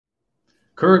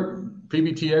Kurt,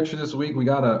 PBT Extra this week, we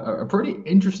got a pretty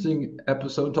interesting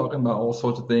episode talking about all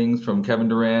sorts of things from Kevin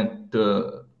Durant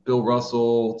to Bill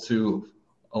Russell to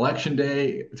Election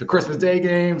Day to Christmas Day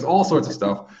games, all sorts of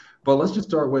stuff. But let's just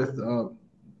start with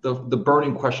the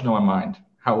burning question on my mind.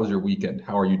 How was your weekend?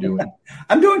 How are you doing?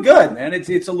 I'm doing good, man.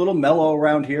 It's a little mellow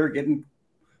around here. Getting,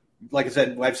 like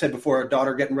I've said before, our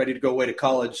daughter getting ready to go away to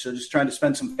college, so just trying to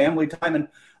spend some family time. And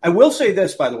I will say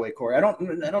this, by the way, Corey, I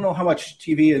don't know how much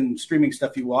TV and streaming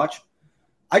stuff you watch.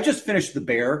 I just finished The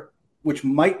Bear, which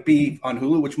might be on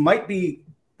Hulu, which might be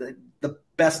the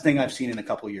best thing I've seen in a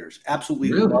couple of years.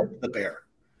 Absolutely Really? love The Bear.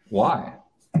 Why?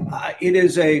 It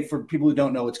is for people who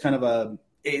don't know, it's kind of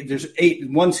there's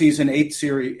one season,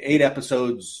 8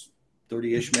 episodes,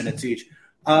 30-ish minutes each,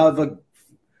 of a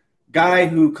guy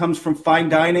who comes from fine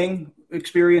dining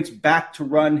experience back to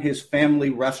run his family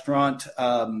restaurant.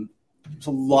 It's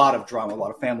a lot of drama, a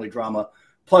lot of family drama,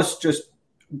 plus just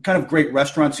kind of great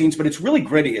restaurant scenes, but it's really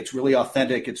gritty. It's really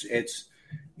authentic.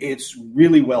 It's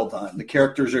really well done. The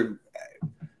characters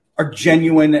are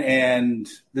genuine and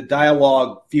the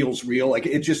dialogue feels real. Like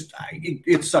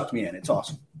it sucked me in. It's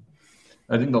awesome.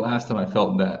 I think the last time I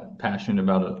felt that passionate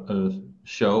about a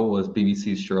show was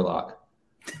BBC's Sherlock.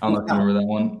 I don't know if you remember that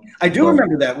one. I do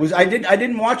remember that. I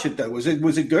didn't watch it though. Was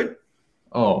it good?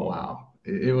 Oh wow.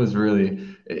 It was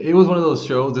one of those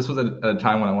shows. This was at a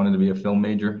time when I wanted to be a film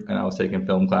major and I was taking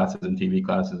film classes and TV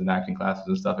classes and acting classes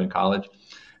and stuff in college.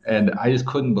 And I just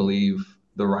couldn't believe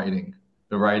the writing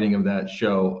of that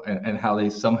show and how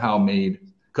they somehow made,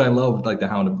 because I loved like The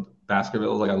Hound of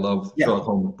Baskervilles. Like I love Sherlock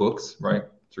Holmes books, right?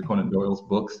 Sir Conan Doyle's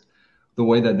books. The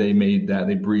way that they made that,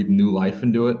 they breathed new life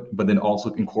into it, but then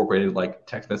also incorporated like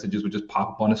text messages would just pop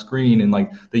up on a screen, and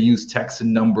like they use text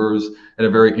and numbers in a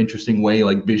very interesting way,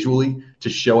 like visually, to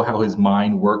show how his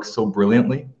mind works so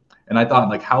brilliantly. And I thought,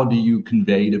 like, how do you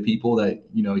convey to people that,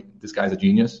 you know, this guy's a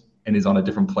genius and is on a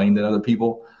different plane than other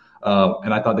people?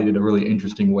 And I thought they did a really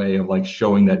interesting way of like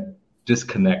showing that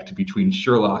disconnect between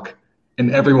Sherlock and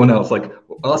everyone else, like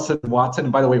us and Watson.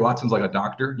 And by the way, Watson's like a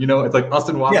doctor, you know, it's like us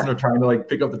and Watson are trying to like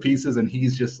pick up the pieces and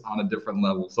he's just on a different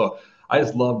level. So I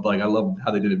loved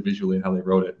how they did it visually and how they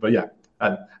wrote it. But yeah,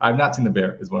 I've not seen The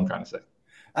Bear is what I'm trying to say.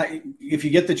 If you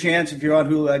get the chance, if you're on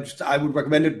Hulu, I would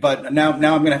recommend it. But now I'm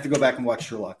going to have to go back and watch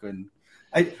Sherlock. And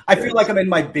I feel like I'm in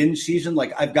my binge season.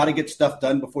 Like I've got to get stuff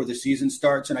done before the season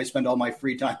starts. And I spend all my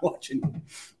free time watching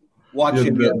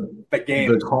the game.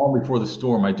 The calm before the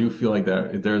storm. I do feel like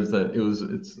that.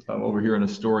 It's over here in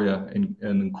Astoria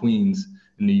in Queens,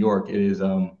 in New York.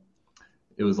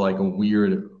 It was like a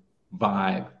weird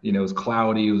vibe. You know, it was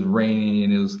cloudy, it was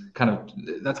raining, and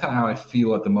that's kind of how I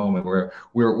feel at the moment, where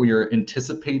we're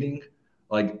anticipating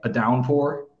like a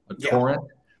downpour, a torrent,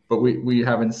 but we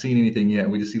haven't seen anything yet.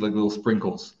 We just see like little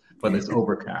sprinkles, but it's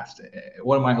overcast.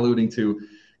 What am I alluding to?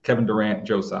 Kevin Durant,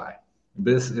 Joe Tsai.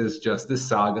 This is just this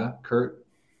saga, Kurt.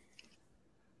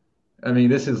 I mean,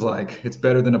 this is like, it's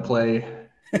better than a play,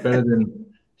 better than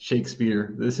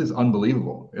Shakespeare. This is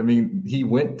unbelievable. I mean, he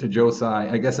went to Joe Tsai,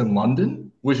 I guess, in London,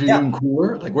 which is even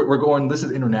cooler. Like we're going, this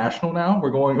is international now.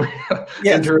 We're going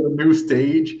enter a new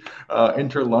stage,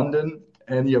 enter London,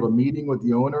 and you have a meeting with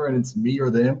the owner, and it's me or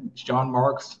them, Sean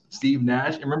Marks, Steve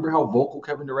Nash. And remember how vocal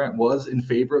Kevin Durant was in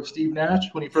favor of Steve Nash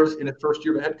in his first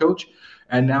year of head coach?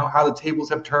 And now how the tables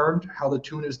have turned, how the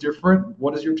tune is different.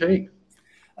 What is your take?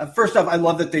 First off, I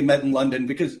love that they met in London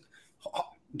because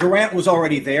Durant was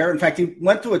already there. In fact, he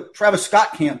went to a Travis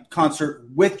Scott concert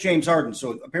with James Harden.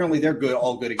 So apparently they're good,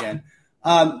 all good again.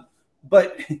 And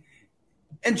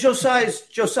Joe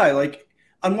Tsai, like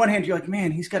on one hand, you're like,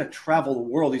 man, he's got to travel the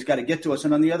world. He's got to get to us.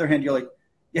 And on the other hand, you're like,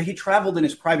 yeah, he traveled in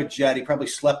his private jet. He probably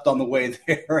slept on the way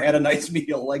there, had a nice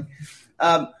meal. Like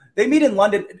they meet in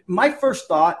London. My first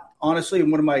thought, honestly,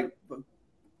 and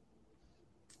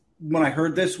when I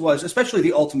heard this was, especially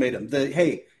the ultimatum,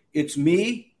 hey, it's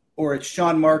me or it's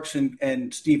Sean Marks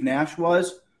and Steve Nash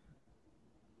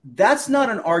that's not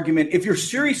an argument. If you're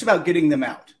serious about getting them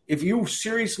out, if you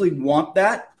seriously want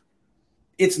that,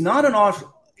 it's not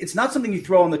something you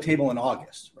throw on the table in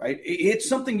August, right? It's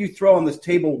something you throw on the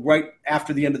table right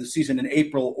after the end of the season in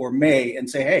April or May and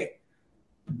say, hey,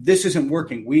 this isn't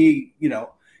working.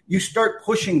 You start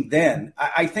pushing then.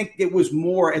 I think it was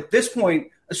more at this point,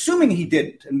 assuming he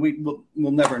didn't, and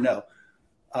we'll never know,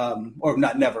 or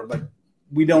not never, but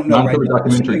we don't know right now.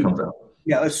 Documentary comes out.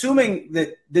 Yeah, assuming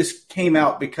that this came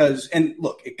out because, and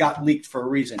look, it got leaked for a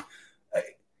reason.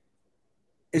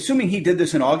 Assuming he did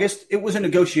this in August, it was a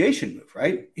negotiation move,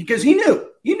 right? Because he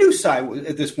knew Tsai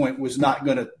at this point was not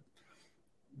going to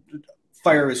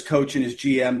fire his coach and his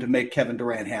GM to make Kevin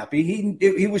Durant happy.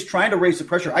 He was trying to raise the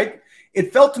pressure.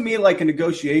 It felt to me like a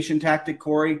negotiation tactic,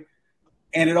 Corey.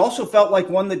 And it also felt like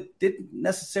one that didn't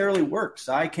necessarily work.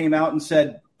 Sai came out and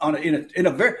said, in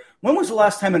a very, when was the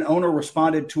last time an owner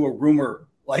responded to a rumor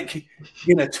like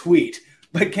in a tweet?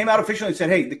 But came out officially and said,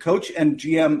 hey, the coach and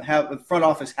GM the front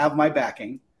office have my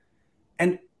backing.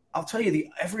 And I'll tell you,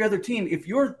 every other team, if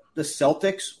you're the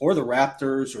Celtics or the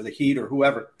Raptors or the Heat or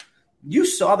whoever, you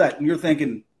saw that and you're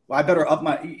thinking, well, I better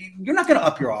you're not going to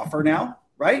up your offer now,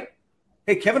 right?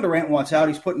 Hey, Kevin Durant wants out.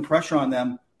 He's putting pressure on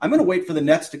them. I'm going to wait for the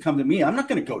Nets to come to me. I'm not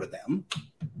going to go to them.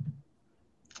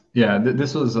 Yeah,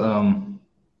 this was I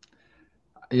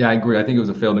agree. I think it was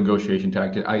a failed negotiation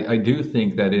tactic. I do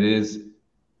think that it is.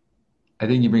 I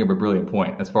think you bring up a brilliant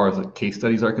point as far as like case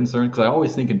studies are concerned, because I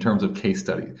always think in terms of case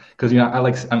studies. Because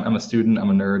I'm a student, I'm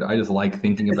a nerd. I just like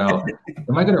thinking about,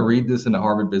 am I going to read this in a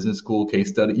Harvard Business School case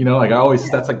study?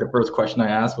 That's like the first question I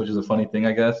ask, which is a funny thing,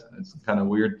 I guess. It's kind of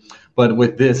weird. But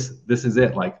with this is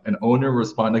it. Like an owner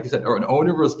like you said, or an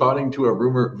owner responding to a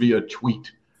rumor via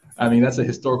tweet. I mean, that's a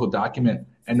historical document.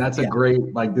 And that's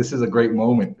this is a great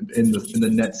moment in the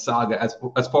Nets saga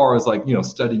as far as like,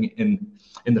 studying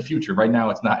in the future. Right now,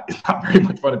 it's not very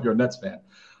much fun if you're a Nets fan.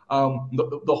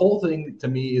 The whole thing to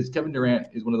me is Kevin Durant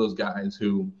is one of those guys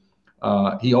who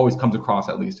he always comes across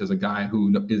at least as a guy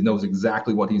who knows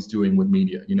exactly what he's doing with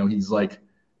media. He's like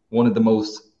one of the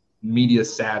most media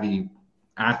savvy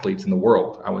athletes in the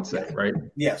world, I would say, right?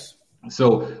 Yes.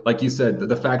 So like you said,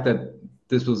 the fact that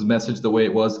this was messaged the way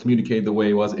it was, communicated the way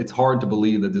it was, it's hard to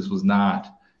believe that this was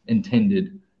not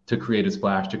intended to create a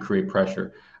splash, to create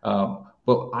pressure.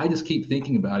 But I just keep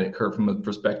thinking about it, Kurt, from a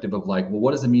perspective of like, well,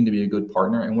 what does it mean to be a good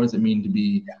partner? And what does it mean to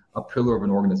be a pillar of an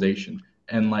organization?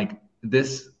 And like,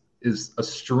 this is a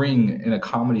string in a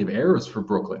comedy of errors for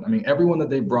Brooklyn. I mean, everyone that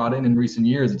they brought in recent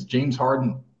years, it's James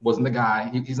Harden wasn't the guy.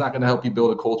 He's not going to help you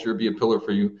build a culture, be a pillar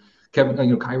for you.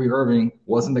 Kyrie Irving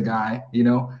wasn't the guy,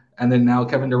 and then now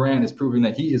Kevin Durant is proving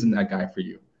that he isn't that guy for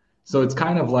you. So it's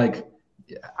kind of like,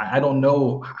 I don't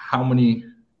know how many,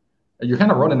 you're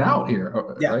kind of running out here,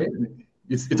 right?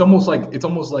 It's almost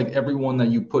like everyone that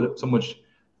you put so much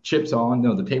chips on,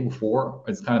 the table for,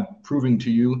 it's kind of proving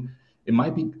to you it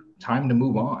might be time to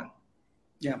move on.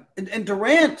 Yeah, and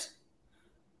Durant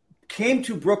came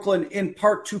to Brooklyn in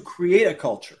part to create a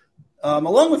culture,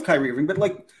 along with Kyrie Irving. But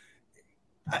like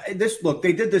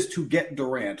they did this to get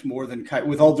Durant more than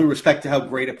with all due respect to how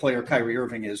great a player Kyrie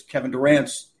Irving is. Kevin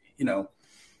Durant's,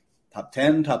 top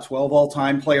 10, top 12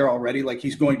 all-time player already. Like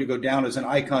he's going to go down as an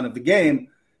icon of the game.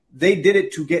 They did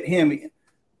it to get him.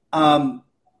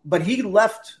 But he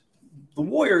left the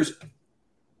Warriors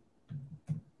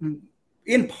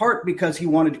in part because he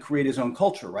wanted to create his own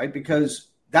culture, right? Because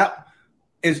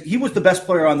he was the best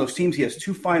player on those teams. He has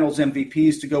 2 finals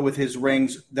MVPs to go with his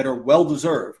rings that are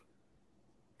well-deserved.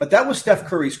 But that was Steph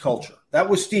Curry's culture. That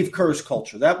was Steve Kerr's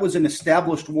culture. That was an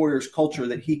established Warriors culture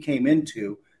that he came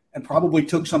into and probably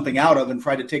took something out of and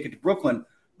tried to take it to Brooklyn.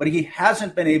 But he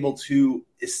hasn't been able to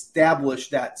establish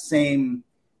that same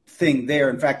thing there.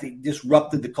 In fact, he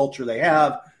disrupted the culture they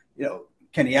have.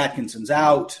 Kenny Atkinson's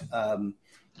out.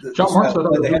 Sean Marks,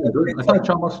 I thought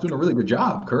Sean Marks was doing a really good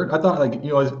job, Kurt. I thought,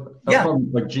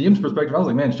 from like GM's perspective, I was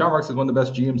like, man, Sean Marks is one of the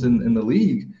best GMs in the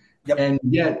league. Yep. And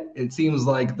yet it seems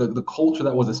like the culture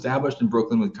that was established in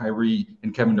Brooklyn with Kyrie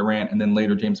and Kevin Durant and then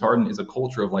later James Harden is a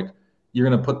culture of like, you're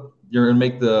going to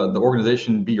make the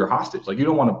organization be your hostage. Like you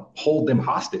don't want to hold them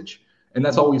hostage. And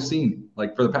that's all we've seen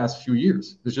like for the past few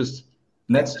years. It's just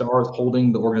net stars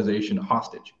holding the organization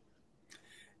hostage.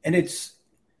 And it's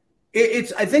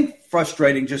I think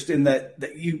frustrating just in that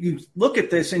you look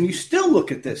at this and you still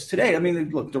look at this today. I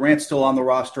mean, look, Durant's still on the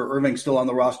roster, Irving's still on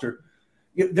the roster.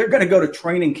 They're going to go to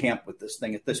training camp with this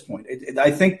thing at this point.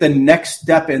 I think the next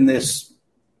step in this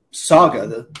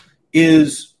saga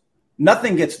is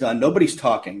nothing gets done. Nobody's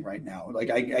talking right now.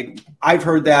 Like I've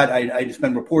heard that. It's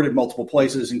been reported multiple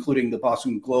places, including the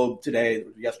Boston Globe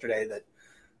yesterday, that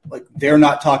like they're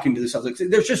not talking to the Celtics.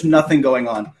 There's just nothing going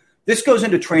on. This goes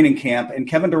into training camp, and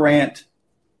Kevin Durant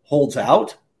holds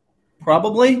out,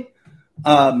 probably.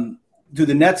 Do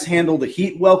the Nets handle the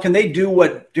Heat well? Can they do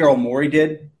what Daryl Morey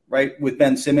did, right, with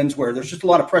Ben Simmons, where there's just a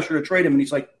lot of pressure to trade him, and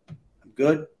he's like, I'm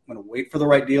good. I'm going to wait for the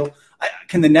right deal.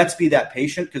 Can the Nets be that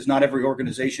patient? Because not every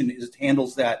organization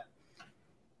handles that.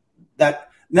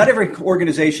 Not every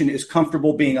organization is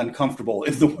comfortable being uncomfortable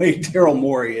in the way Daryl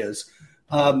Morey is.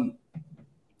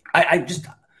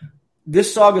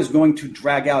 This saga is going to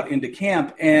drag out into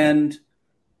camp, and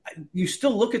you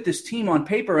still look at this team on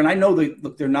paper, and I know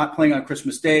they're not playing on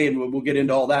Christmas Day, and we'll get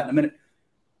into all that in a minute.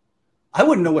 I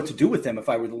wouldn't know what to do with them if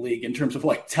I were the league in terms of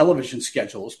like television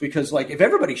schedules, because like if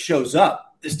everybody shows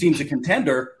up, this team's a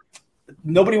contender.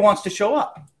 Nobody wants to show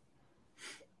up.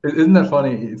 Isn't that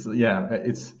funny?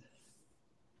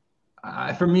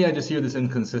 For me, I just hear this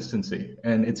inconsistency,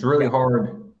 and it's really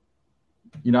hard.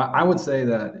 I would say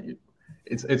that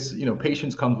it's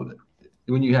patience comes with it.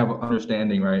 When you have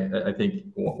understanding, right? I think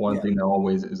one thing that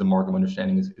always is a mark of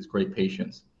understanding is great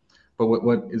patience. But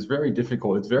what is very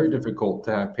difficult, it's very difficult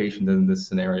to have patience in this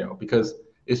scenario because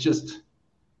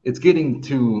it's getting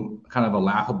to kind of a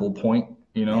laughable point,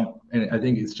 and I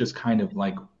think it's just kind of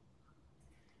like,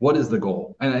 what is the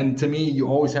goal? And to me, you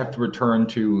always have to return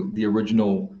to the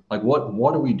original, like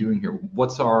what are we doing here?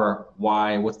 What's our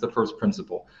why? What's the first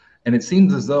principle? And it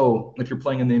seems as though if you're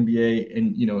playing in the NBA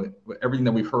and everything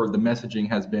that we've heard, the messaging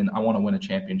has been, I want to win a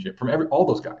championship from all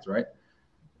those guys, right?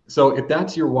 So if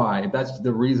that's your why, if that's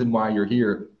the reason why you're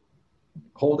here,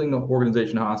 holding the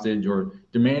organization hostage or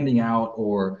demanding out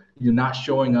or you're not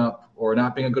showing up or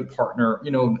not being a good partner,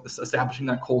 establishing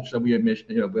that culture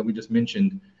that we just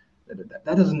mentioned,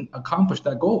 that doesn't accomplish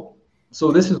that goal.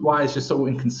 So this is why it's just so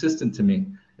inconsistent to me.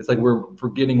 It's like we're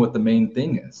forgetting what the main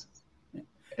thing is.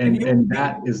 And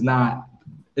that is not,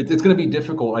 it's going to be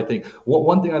difficult, I think.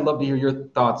 One thing I'd love to hear your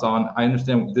thoughts on, I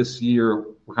understand this year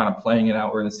we're kind of playing it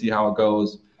out. We're going to see how it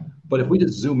goes. But if we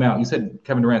just zoom out, you said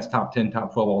Kevin Durant's top 10,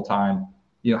 top 12 all time.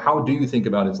 How do you think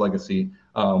about his legacy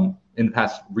in the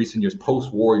past recent years,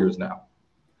 post-Warriors now?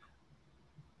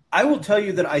 I will tell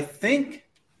you that I think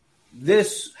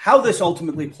how this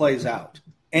ultimately plays out,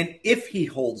 and if he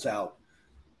holds out,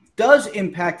 does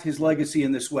impact his legacy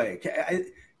in this way.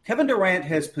 Kevin Durant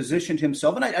has positioned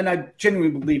himself, and I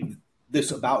genuinely believe this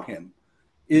about him,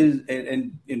 and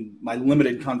in my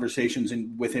limited conversations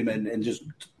with him and just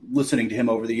listening to him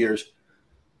over the years,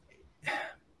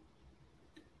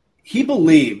 he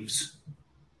believes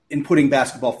in putting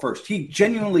basketball first. He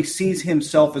genuinely sees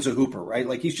himself as a hooper, right?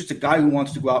 Like he's just a guy who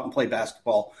wants to go out and play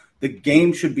basketball. The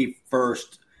game should be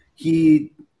first. And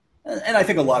I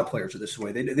think a lot of players are this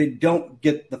way. They don't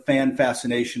get the fan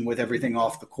fascination with everything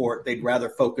off the court. They'd rather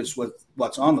focus with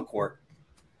what's on the court.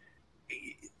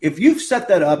 If you've set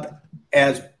that up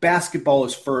as basketball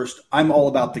is first, I'm all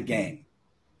about the game,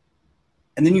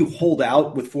 and then you hold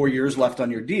out with 4 years left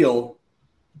on your deal,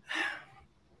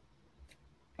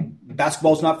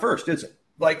 basketball's not first, is it?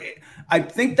 Like, I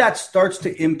think that starts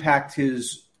to impact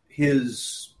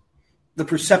the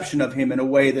perception of him in a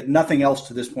way that nothing else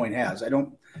to this point has.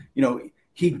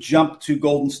 He jumped to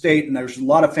Golden State, and there's a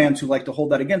lot of fans who like to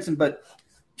hold that against him. But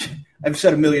I've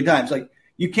said a million times, like,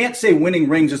 you can't say winning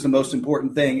rings is the most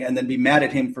important thing and then be mad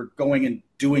at him for going and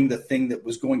doing the thing that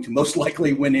was going to most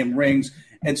likely win him rings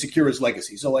and secure his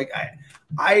legacy. So, like,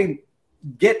 I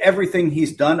get everything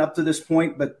he's done up to this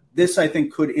point, but this, I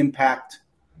think, could impact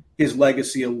his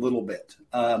legacy a little bit.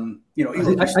 I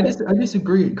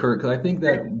disagree, Kurt, because I think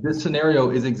that this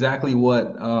scenario is exactly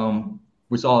what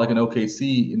we saw like in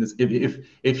OKC. In this,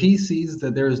 if he sees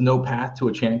that there is no path to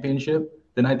a championship,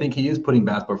 then I think he is putting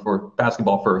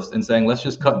basketball first and saying, let's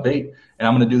just cut bait, and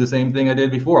I'm going to do the same thing I did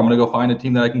before. I'm going to go find a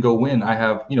team that I can go win. I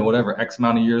have whatever X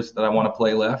amount of years that I want to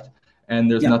play left,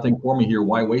 and there's nothing for me here.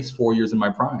 Why waste 4 years in my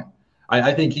prime?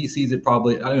 I think he sees it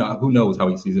probably. I don't know. Who knows how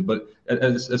he sees it? But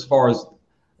as far as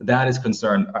that is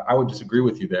concerned, I would disagree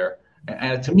with you there.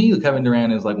 And to me, Kevin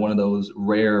Durant is like one of those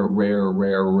rare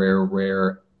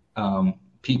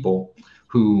people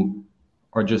who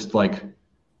are just like,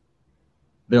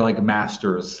 they're like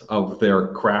masters of their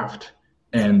craft.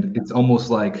 And it's almost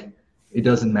like it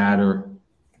doesn't matter.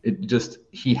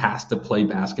 He has to play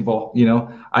basketball.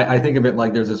 I think of it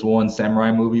like there's this one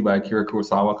samurai movie by Akira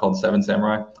Kurosawa called Seven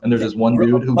Samurai. And there's this one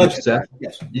dude who's obsessed.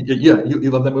 Yes. You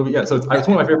love that movie? Yeah. So it's one of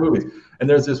my favorite movies. And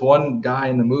there's this one guy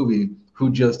in the movie who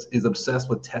just is obsessed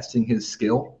with testing his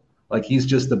skill. Like he's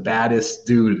just the baddest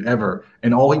dude ever.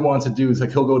 And all he wants to do is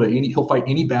like, he'll fight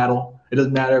any battle. It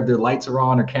doesn't matter if their lights are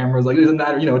on or cameras. Like it doesn't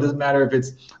matter, it doesn't matter if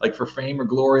it's like for fame or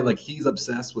glory. Like he's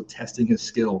obsessed with testing his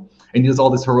skill, and he does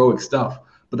all this heroic stuff.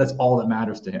 But that's all that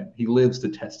matters to him. He lives to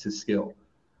test his skill.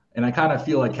 And I kind of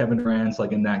feel like Kevin Durant's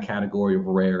like in that category of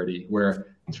rarity,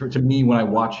 where to me, when I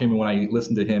watch him and when I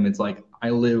listen to him, it's like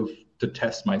I live to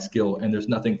test my skill, and there's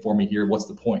nothing for me here. What's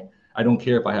the point? I don't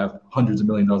care if I have hundreds of $1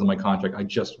 millions on my contract. I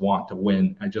just want to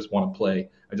win. I just want to play.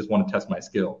 I just want to test my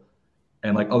skill.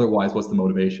 And like otherwise, what's the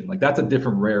motivation? Like that's a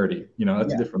different rarity.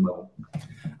 That's a different level.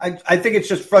 I think it's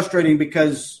just frustrating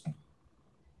because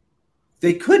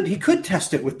he could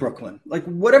test it with Brooklyn. Like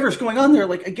whatever's going on there,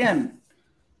 like again,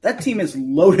 that team is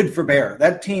loaded for bear.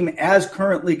 That team as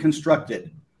currently constructed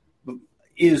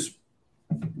is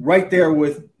right there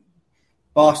with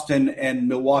Boston and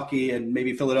Milwaukee and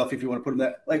maybe Philadelphia if you want to put them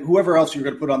that, like whoever else you're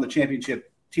going to put on the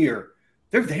championship tier.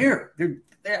 They're there. They're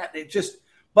there.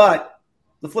 But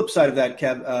the flip side of that,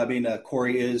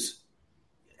 Corey, is,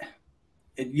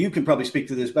 and you can probably speak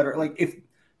to this better. Like if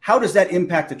how does that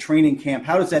impact the training camp?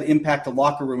 How does that impact the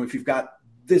locker room if you've got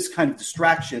this kind of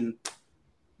distraction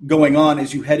going on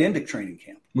as you head into training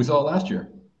camp? We saw it last year.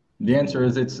 The answer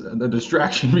is it's the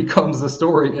distraction becomes the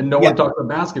story, and no one talks about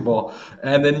basketball,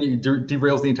 and then you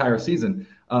derails the entire season.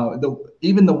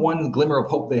 Even the one glimmer of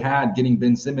hope they had getting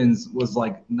Ben Simmons was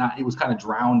it was kind of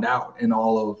drowned out in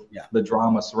all of the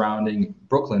drama surrounding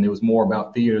Brooklyn. It was more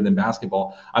about theater than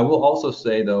basketball. I will also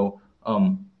say, though,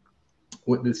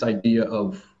 with this idea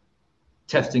of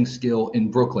testing skill in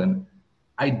Brooklyn,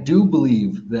 I do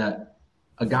believe that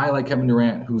a guy like Kevin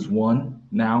Durant, who's won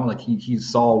now, like he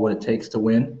saw what it takes to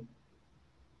win.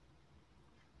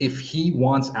 If he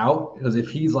wants out, because if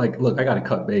he's like, look, I got to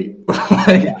cut bait.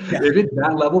 If it's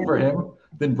that level for him,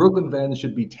 then Brooklyn fans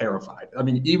should be terrified. I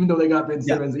mean, even though they got Ben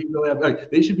Simmons, even though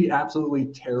they should be absolutely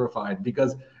terrified,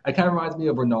 because it kind of reminds me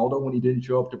of Ronaldo when he didn't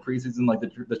show up to preseason, like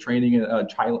the training in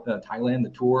Thailand,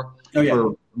 the tour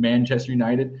for Manchester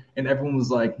United. And everyone was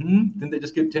like, didn't they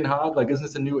just get Ten Hag? Like, isn't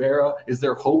this a new era? Is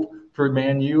there hope for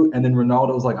Man U? And then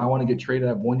Ronaldo was like, I want to get traded. I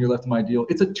have 1 year left of my deal.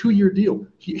 It's a 2-year deal.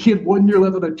 He had 1 year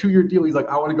left of a 2-year deal. He's like,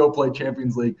 I want to go play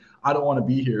Champions League. I don't want to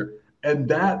be here. And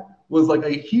that was like a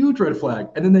huge red flag.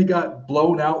 And then they got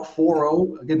blown out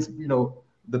 4-0 against,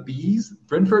 the Bees,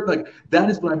 Brentford. Like, that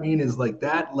is what I mean, is like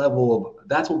that level of,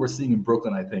 that's what we're seeing in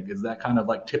Brooklyn, I think, is that kind of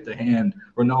like tip the hand.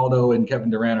 Ronaldo and Kevin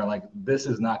Durant are like, this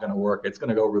is not going to work. It's going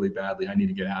to go really badly. I need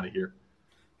to get out of here.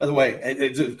 By the way,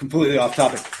 it's completely off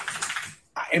topic.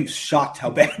 I am shocked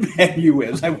how bad Man U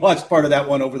is. I watched part of that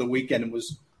one over the weekend and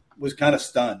was kind of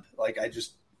stunned. Like,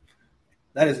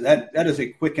 that is a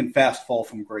quick and fast fall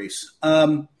from grace.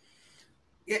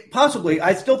 Possibly.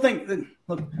 I still think that,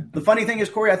 look, the funny thing is,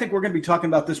 Corey, I think we're going to be talking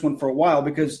about this one for a while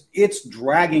because it's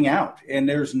dragging out and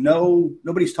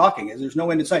nobody's talking. There's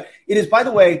no end in sight. It is, by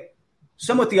the way,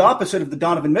 somewhat the opposite of the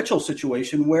Donovan Mitchell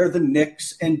situation where the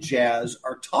Knicks and Jazz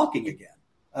are talking again.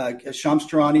 Shams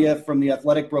Charania from The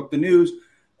Athletic broke the news.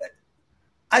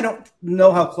 I don't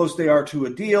know how close they are to a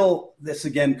deal. This,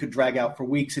 again, could drag out for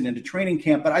weeks and into training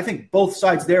camp, but I think both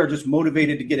sides there are just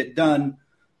motivated to get it done.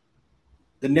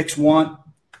 The Knicks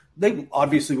they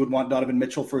obviously would want Donovan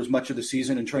Mitchell for as much of the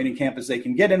season and training camp as they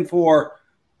can get him for.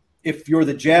 If you're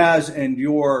the Jazz and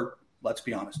let's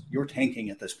be honest, you're tanking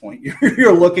at this point.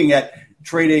 You're looking at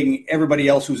trading everybody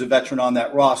else who's a veteran on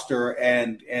that roster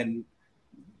and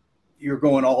you're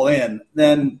going all in,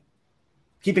 then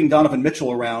keeping Donovan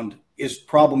Mitchell around is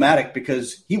problematic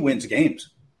because he wins games.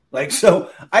 So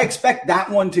I expect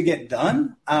that one to get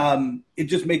done. It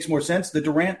just makes more sense. The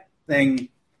Durant thing,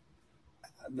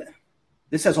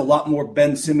 this has a lot more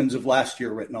Ben Simmons of last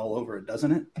year written all over it,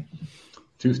 doesn't it?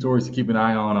 2 stories to keep an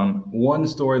eye on. One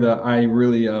story that I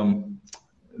really,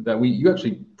 you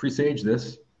actually presaged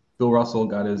this. Bill Russell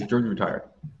got his jersey retired,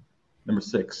 number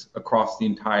 6, across the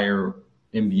entire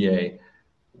NBA.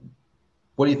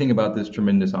 What do you think about this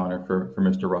tremendous honor for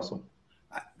Mr. Russell?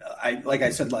 Like I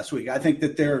said last week, I think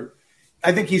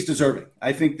he's deserving.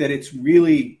 I think that it's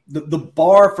really the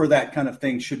bar for that kind of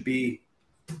thing should be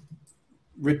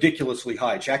ridiculously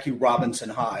high, Jackie Robinson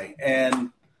high. And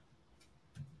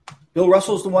Bill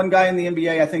Russell's the one guy in the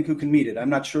NBA, I think, who can meet it. I'm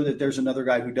not sure that there's another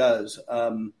guy who does.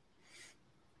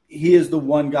 He is the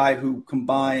one guy who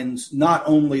combines not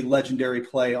only legendary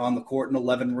play on the court and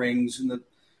 11 rings and the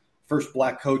first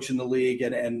black coach in the league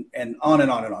and on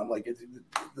and on and on, like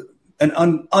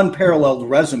an unparalleled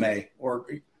resume or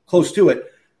close to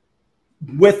it,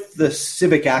 with the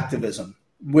civic activism,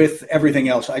 with everything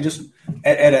else. I just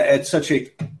at such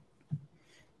a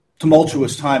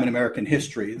tumultuous time in American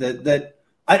history that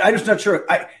I'm just not sure.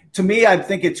 To me, I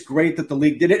think it's great that the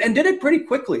league did it and did it pretty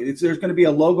quickly. There's going to be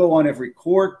a logo on every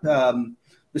court. The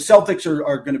Celtics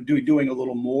are going to be doing a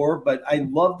little more, but I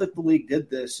love that the league did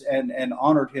this and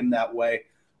honored him that way.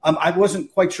 I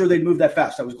wasn't quite sure they'd move that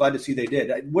fast. I was glad to see they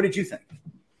did. What did you think?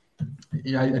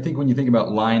 Yeah, I think when you think about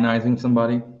lionizing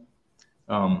somebody,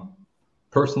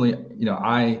 personally,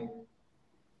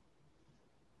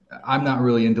 I'm not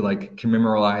really into like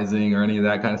commemoralizing or any of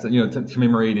that kind of stuff,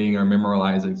 commemorating or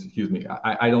memorializing, excuse me.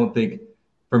 I don't think,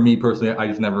 for me personally, I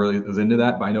just never really was into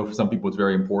that, but I know for some people it's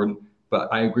very important. But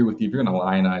I agree with you. If you're going to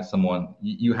lionize someone,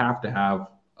 you have to have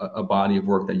a body of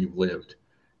work that you've lived.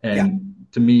 And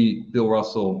to me, Bill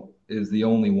Russell is the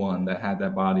only one that had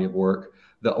that body of work.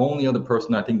 The only other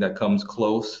person I think that comes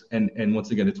close, and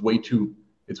once again, it's way too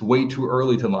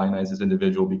early to lionize this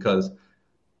individual because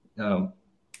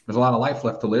there's a lot of life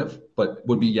left to live, but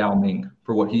would be Yao Ming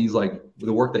for what he's like,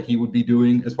 the work that he would be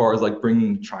doing as far as like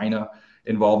bringing China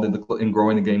involved in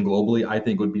growing the game globally. I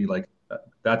think would be like,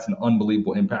 that's an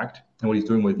unbelievable impact, and what he's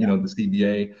doing with, the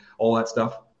CBA, all that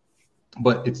stuff.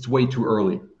 But it's way too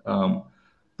early.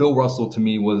 Bill Russell to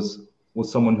me was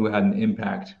someone who had an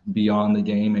impact beyond the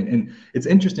game. And it's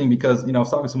interesting because, I was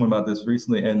talking to someone about this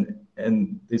recently,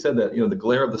 and they said that, the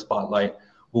glare of the spotlight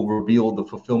will reveal the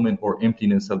fulfillment or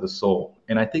emptiness of the soul.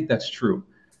 And I think that's true.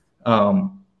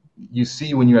 You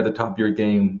see when you're at the top of your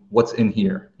game, what's in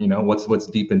here, what's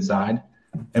deep inside.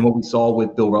 And what we saw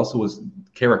with Bill Russell was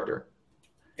character.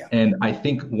 Yeah. And I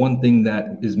think one thing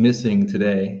that is missing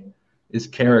today is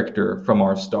character from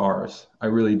our stars. I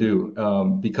really do.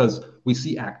 Because we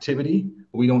see activity,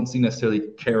 but we don't see necessarily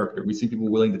character. We see people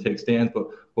willing to take stands, but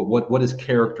what does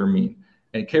character mean?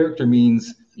 And character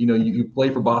means, you play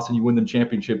for Boston, you win them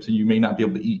championships, and you may not be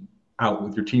able to eat out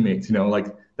with your teammates,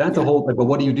 that's a whole, but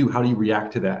what do you do? How do you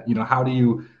react to that? How do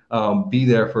you be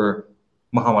there for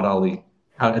Muhammad Ali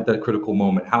at that critical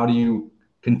moment? How do you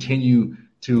continue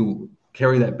to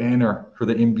carry that banner for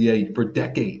the NBA for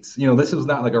decades? This was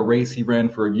not like a race he ran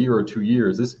for a year or 2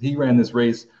 years. He ran this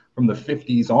race from the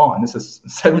 50s on. This is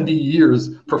 70 years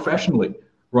professionally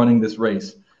running this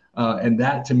race. And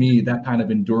that, to me, that kind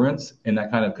of endurance and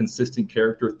that kind of consistent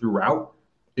character throughout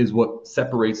is what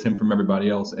separates him from everybody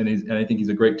else. And I think he's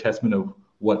a great testament of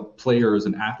what players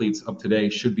and athletes of today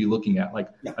should be looking at.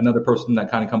 Another person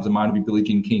that kind of comes to mind would be Billie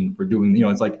Jean King for doing,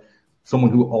 it's like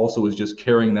someone who also is just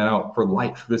carrying that out for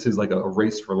life. This is like a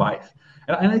race for life.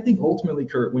 And I think ultimately,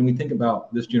 Kurt, when we think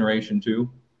about this generation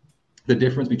too, the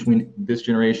difference between this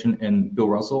generation and Bill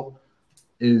Russell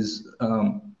is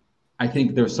I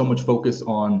think there's so much focus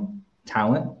on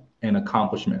talent and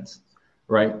accomplishments,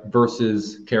 right?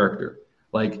 Versus character.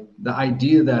 Like the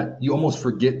idea that you almost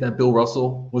forget that Bill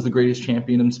Russell was the greatest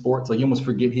champion in sports. Like you almost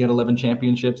forget he had 11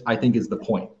 championships, I think is the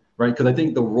point, right? Because I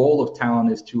think the role of talent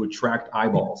is to attract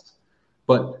eyeballs,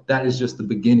 but that is just the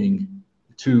beginning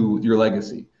to your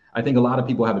legacy. I think a lot of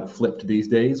people have it flipped these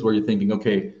days where you're thinking,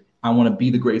 okay, I want to be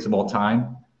the greatest of all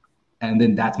time, and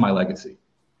then that's my legacy.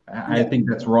 I think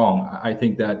that's wrong. I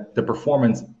think that the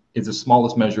performance is the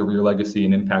smallest measure of your legacy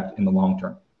and impact in the long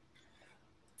term.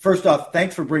 First off,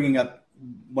 thanks for bringing up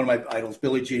one of my idols,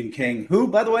 Billie Jean King, who,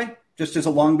 by the way, just as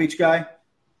a Long Beach guy,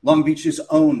 Long Beach's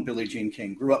own Billie Jean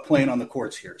King, grew up playing on the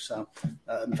courts here. So,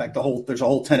 in fact, there's a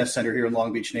whole tennis center here in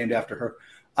Long Beach named after her.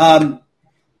 I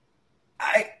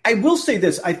will say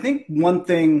this. I think one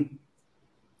thing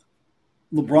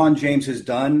LeBron James has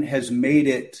done has made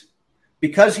it,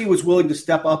 because he was willing to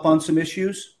step up on some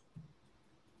issues,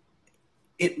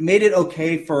 it made it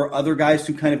okay for other guys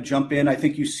to kind of jump in. I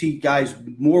think you see guys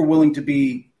more willing to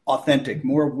be authentic,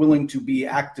 more willing to be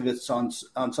activists on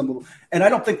some level. And I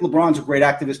don't think LeBron's a great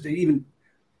activist, even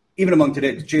among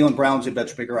today. Jaylen Brown's a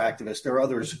much bigger activist. There are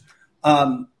others.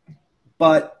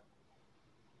 But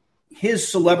his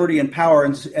celebrity and power,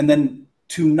 and then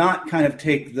to not kind of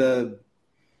take the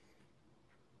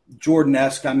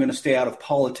Jordan-esque, I'm going to stay out of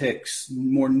politics,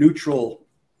 more neutral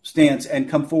stance and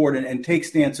come forward and take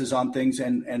stances on things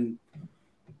and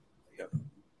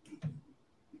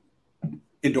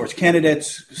endorse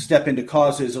candidates, step into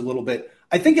causes a little bit,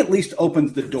 I think at least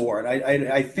opens the door. And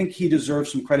I think he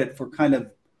deserves some credit for kind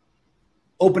of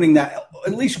opening that,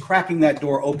 at least cracking that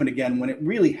door open again when it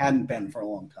really hadn't been for a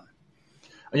long time.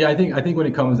 Yeah, I think when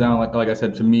it comes down, like I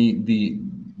said, to me, the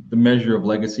measure of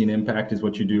legacy and impact is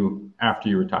what you do after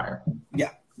you retire.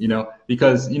 Yeah.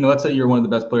 Because, let's say you're one of the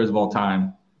best players of all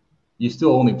time. You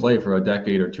still only play for a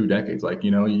decade or 2 decades. Like,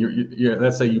 you're,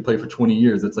 let's say you play for 20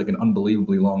 years. That's like an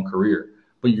unbelievably long career,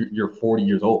 but you're 40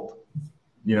 years old.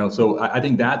 So I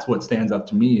think that's what stands out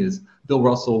to me is Bill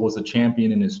Russell was a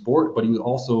champion in his sport, but he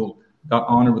also got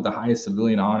honored with the highest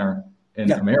civilian honor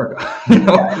in America.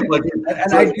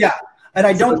 And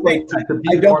I don't think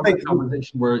the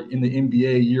conversation where in the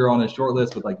NBA you're on a short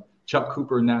list with like Chuck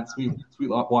Cooper, Nat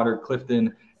Sweetwater,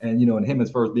 Clifton, and and him as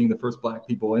far as being the first black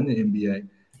people in the NBA,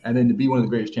 and then to be one of the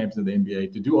greatest champions of the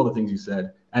NBA, to do all the things you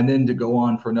said, and then to go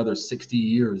on for another 60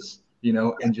 years,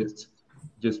 and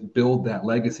just build that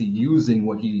legacy using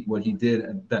what he did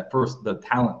and the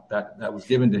talent that was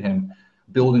given to him,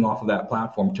 building off of that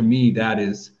platform. To me, that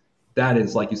is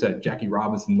like you said, Jackie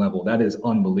Robinson level. That is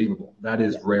unbelievable. That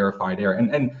is rarefied air.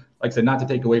 And like I said, not to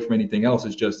take away from anything else,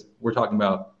 it's just we're talking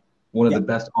about one of the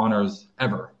best honors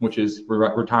ever, which is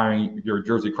retiring your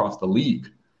jersey across the league.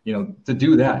 To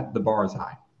do that, the bar is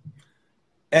high.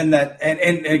 And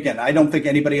again, I don't think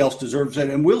anybody else deserves it.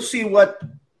 And we'll see what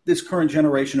this current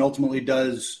generation ultimately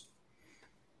does.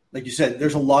 Like you said,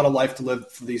 there's a lot of life to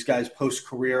live for these guys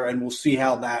post-career, and we'll see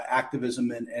how that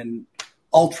activism and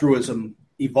altruism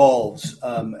evolves.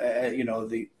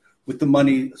 With the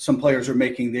money some players are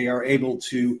making, they are able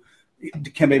to,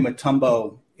 Dikembe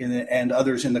Mutombo and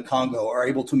others in the Congo are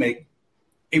able to make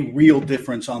a real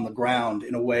difference on the ground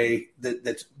in a way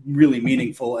that's really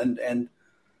meaningful. And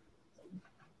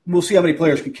we'll see how many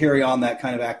players can carry on that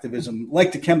kind of activism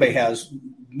like Dikembe has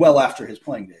well after his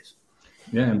playing days.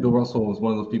 Yeah, and Bill Russell was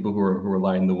one of those people who are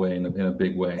lighting the way in a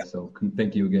big way. So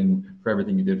thank you again for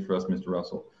everything you did for us, Mr.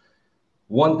 Russell.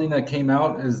 One thing that came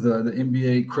out is the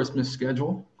NBA Christmas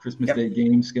schedule, Christmas Day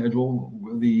game schedule.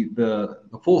 The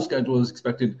full schedule is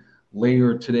expected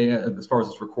later today, as far as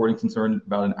this recording is concerned,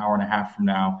 about an hour and a half from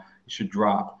now, it should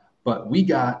drop. But we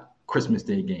got Christmas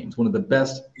Day games, one of the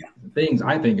best things,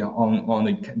 I think,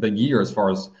 on the year as far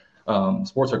as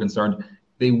sports are concerned.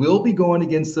 They will be going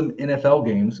against some NFL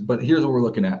games, but here's what we're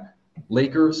looking at.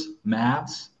 Lakers,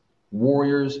 Mavs,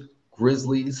 Warriors,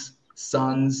 Grizzlies,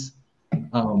 Suns,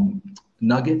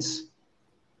 Nuggets,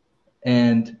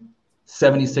 and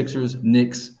 76ers,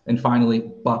 Knicks, and finally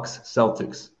Bucks,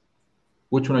 Celtics.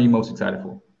 Which one are you most excited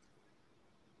for?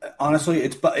 Honestly,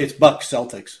 it's Bucks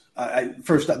Celtics.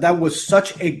 First, that was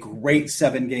such a great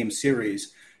 7-game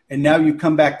series. And now you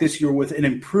come back this year with an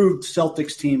improved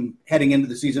Celtics team heading into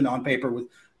the season on paper with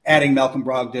adding Malcolm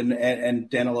Brogdon and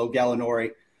Danilo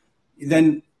Gallinari.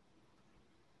 Then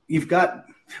you've got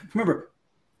 – remember,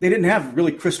 they didn't have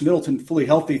really Chris Middleton fully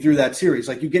healthy through that series.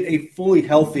 Like, you get a fully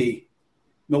healthy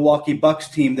Milwaukee Bucks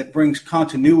team that brings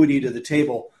continuity to the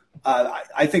table.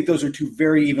 I think those are two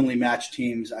very evenly matched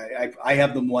teams. I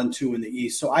have them 1-2 in the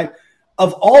East. So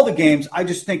of all the games, I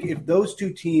just think if those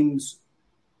two teams –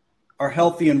 are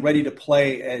healthy and ready to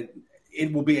play,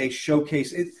 it will be a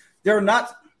showcase. They're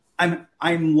not.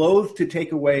 I'm loath to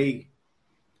take away.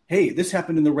 Hey, this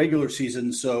happened in the regular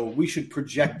season, so we should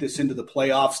project this into the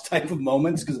playoffs type of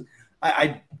moments because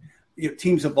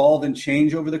teams evolve and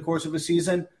change over the course of a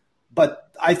season.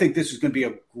 But I think this is going to be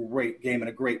a great game and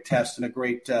a great test and a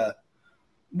great.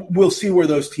 We'll see where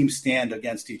those teams stand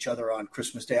against each other on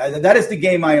Christmas Day. That is the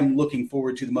game I am looking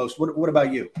forward to the most. What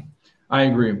about you? I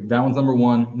agree. That one's number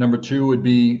one. Number two would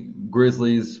be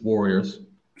Grizzlies, Warriors.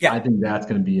 Yeah. I think that's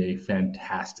going to be a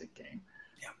fantastic game.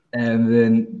 Yeah. And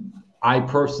then I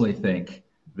personally think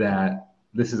that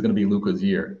this is going to be Luka's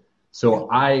year.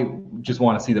 So I just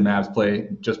want to see the Mavs play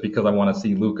just because I want to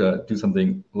see Luka do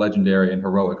something legendary and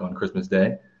heroic on Christmas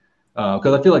Day.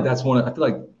 Because I feel like I feel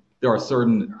like there are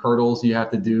certain hurdles you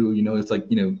have to do. It's like,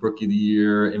 Rookie of the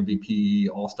Year, MVP,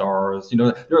 All-Stars.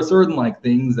 There are certain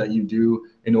things that you do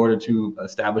in order to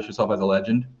establish yourself as a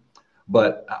legend.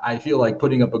 But I feel like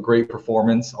putting up a great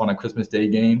performance on a Christmas Day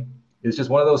game is just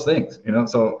one of those things,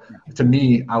 So to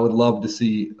me, I would love to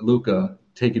see Luka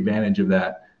take advantage of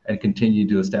that and continue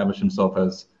to establish himself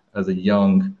as a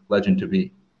young legend to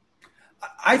be.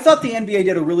 I thought the NBA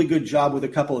did a really good job with a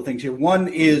couple of things here. One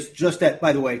is just that,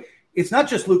 by the way, it's not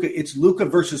just Luka, it's Luka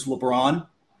versus LeBron.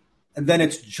 And then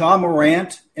it's Ja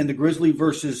Morant and the Grizzlies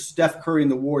versus Steph Curry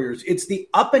and the Warriors. It's the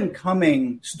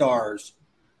up-and-coming stars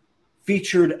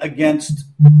featured against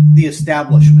the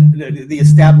establishment, the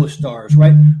established stars,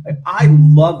 right? I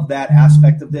love that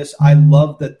aspect of this. I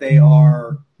love that they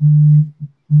are –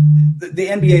 the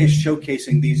NBA is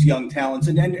showcasing these young talents.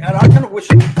 And I kind of wish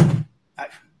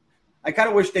I kind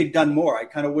of wish they'd done more. I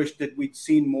kind of wish that we'd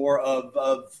seen more of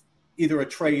either a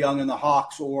Trae Young and the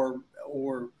Hawks or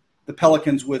the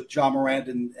Pelicans with Ja Morant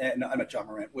and I'm not Ja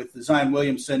Morant, with Zion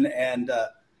Williamson and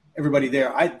everybody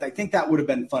there. I think that would have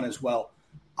been fun as well.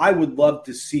 I would love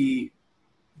to see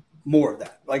more of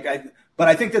that. But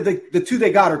I think that the two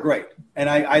they got are great, and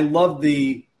I love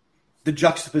the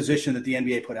juxtaposition that the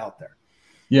NBA put out there.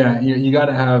 Yeah, you got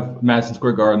to have Madison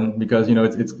Square Garden because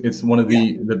it's one of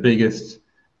the biggest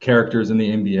characters in the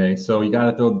NBA. So you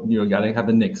got to have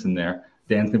the Knicks in there.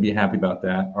 Dan's gonna be happy about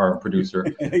that, our producer.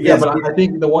 Yes, yeah, but I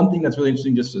think the one thing that's really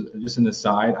interesting, just an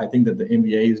aside, I think that the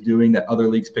NBA is doing that other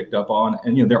leagues picked up on,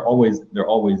 and they're always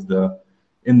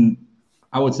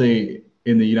I would say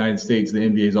in the United States, the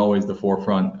NBA is always the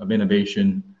forefront of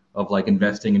innovation, of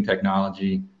investing in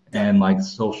technology and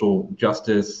social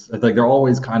justice. It's they're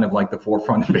always kind of the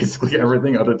forefront of basically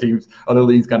everything. Other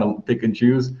leagues kind of pick and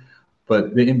choose,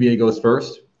 but the NBA goes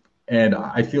first. And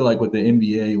I feel like with the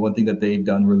NBA, one thing that they've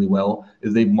done really well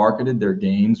is they've marketed their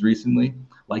games recently.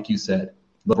 Like you said,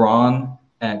 LeBron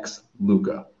x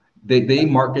Luka. They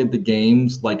market the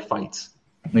games like fights,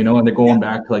 and they're going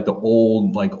back to the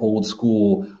old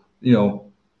school,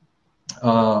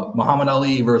 Muhammad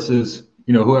Ali versus,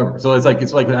 whoever. So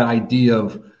it's like that idea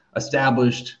of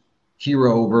established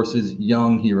hero versus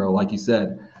young hero, like you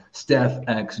said, Steph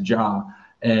x Ja.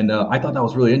 And I thought that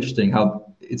was really interesting how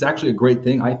it's actually a great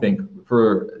thing, I think,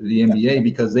 for the NBA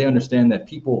because they understand that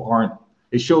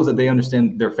it shows that they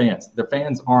understand their fans. Their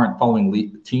fans aren't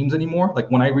following teams anymore.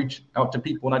 When I reach out to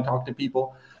people, when I talk to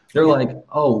people, they're like,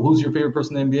 oh, who's your favorite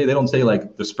person in the NBA? They don't say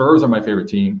the Spurs are my favorite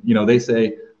team. They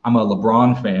say, I'm a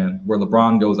LeBron fan. Where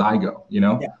LeBron goes, I go,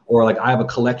 Yeah. or like I have a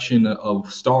collection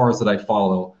of stars that I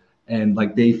follow and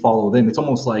like they follow them. It's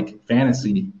almost like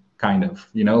fantasy kind of,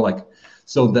 like,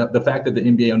 so the fact that the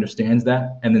NBA understands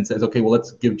that and then says, okay, well,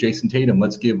 let's give Jason Tatum,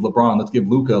 let's give LeBron, let's give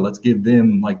Luka, let's give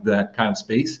them like that kind of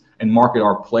space and market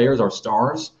our players, our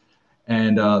stars.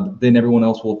 And then everyone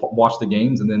else will watch the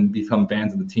games and then become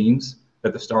fans of the teams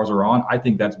that the stars are on. I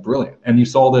think that's brilliant. And you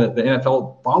saw the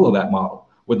NFL follow that model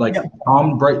with like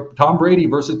Tom Brady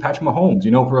versus Patrick Mahomes,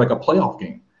 for like a playoff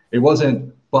game. It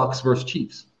wasn't Bucks versus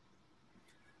Chiefs.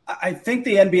 I think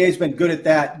the NBA has been good at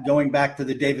that, going back to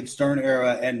the David Stern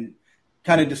era and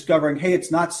kind of discovering, hey,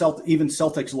 it's not even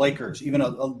Celtics Lakers, even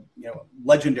a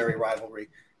legendary rivalry.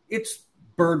 It's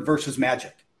Bird versus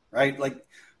Magic, right? Like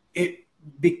it,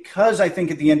 because I think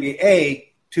at the NBA,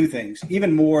 two things,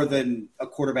 even more than a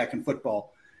quarterback in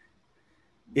football.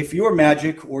 If you're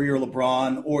Magic or you're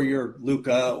LeBron or you're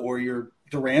Luka or you're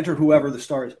Durant or whoever the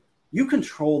star is, you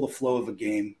control the flow of a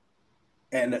game.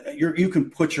 And you can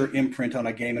put your imprint on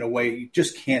a game in a way you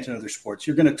just can't in other sports.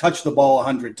 You're going to touch the ball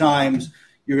 100 times.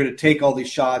 You're going to take all these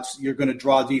shots. You're going to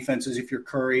draw defenses if you're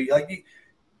Curry. Like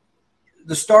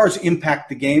the stars impact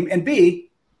the game. And B,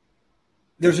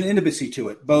 there's an intimacy to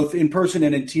it, both in person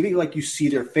and in TV. Like you see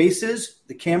their faces.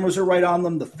 The cameras are right on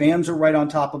them. The fans are right on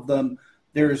top of them.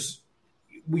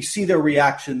 We see their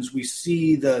reactions. We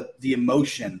see the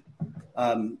emotion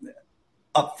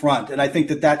up front. And I think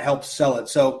that helps sell it.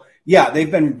 So, yeah, they've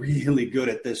been really good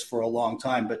at this for a long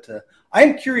time. But I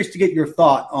am curious to get your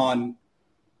thought on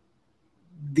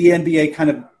the NBA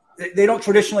kind of – they don't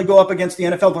traditionally go up against the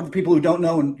NFL. For the people who don't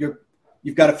know, and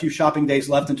you've got a few shopping days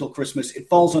left until Christmas. It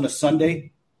falls on a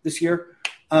Sunday this year,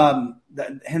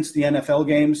 hence the NFL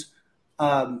games.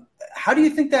 How do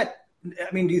you think that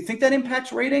 – do you think that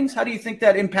impacts ratings? How do you think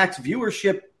that impacts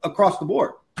viewership across the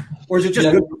board? Or is it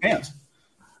just good for fans?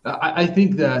 I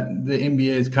think that the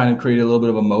NBA has kind of created a little bit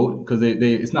of a moat because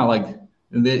it's not like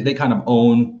they kind of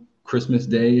own Christmas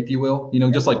Day, if you will.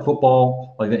 Just like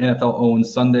football, like the NFL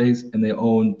owns Sundays and they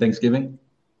own Thanksgiving.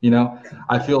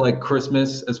 I feel like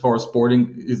Christmas, as far as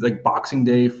sporting, is like Boxing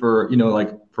Day for,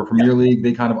 like for Premier League,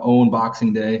 they kind of own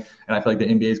Boxing Day. And I feel like the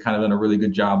NBA has kind of done a really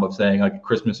good job of saying like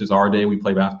Christmas is our day. We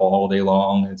play basketball all day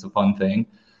long. It's a fun thing.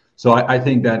 So I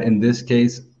think that in this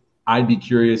case, I'd be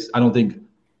curious. I don't think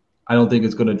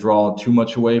it's going to draw too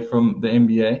much away from the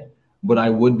NBA, but I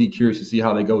would be curious to see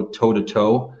how they go toe to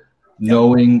toe.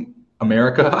 Knowing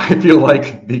America, I feel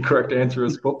like the correct answer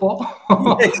is football.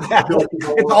 Exactly.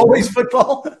 It's always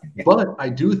football. But I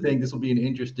do think this will be an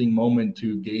interesting moment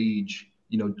to gauge,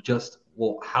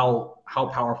 how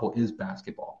powerful is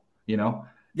basketball, Yeah.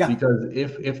 Because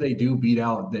if they do beat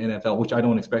out the NFL, which I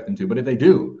don't expect them to, but if they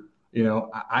do,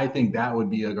 I think that would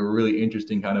be like a really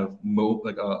interesting kind of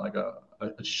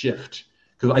a shift,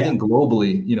 because I think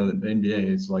globally, the NBA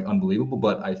is like unbelievable,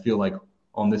 but I feel like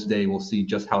on this day we'll see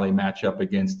just how they match up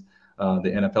against the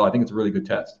NFL. I think it's a really good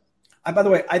test. By the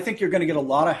way, I think you're going to get a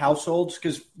lot of households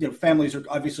because families are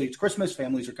obviously it's Christmas,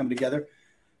 families are coming together.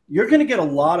 You're going to get a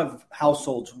lot of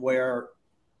households where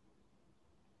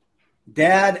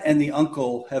dad and the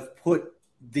uncle have put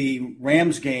the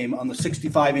Rams game on the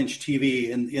 65-inch TV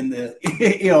in the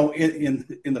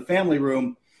in the family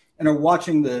room and are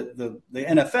watching the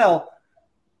NFL,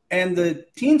 and the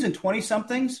teens and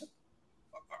 20-somethings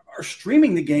are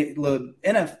streaming the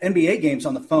NBA games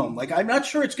on the phone. Like, I'm not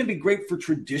sure it's going to be great for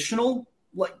traditional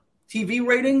like TV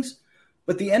ratings,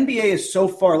 but the NBA is so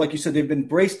far, like you said, they've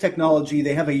embraced technology.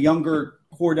 They have a younger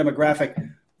core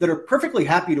demographic that are perfectly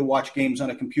happy to watch games on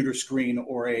a computer screen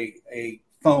or a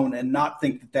phone and not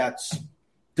think that that's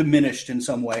diminished in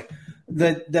some way.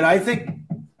 That I think.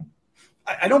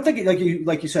 I don't think it,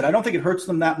 like you said, I don't think it hurts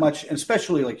them that much, and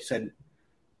especially like you said,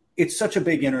 it's such a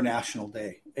big international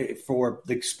day for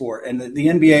the sport, and the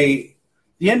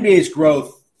NBA's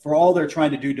growth for all they're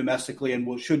trying to do domestically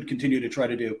and should continue to try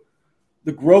to do.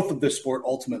 The growth of this sport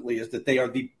ultimately is that they are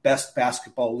the best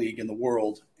basketball league in the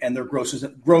world, and their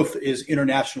growth is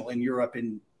international in Europe,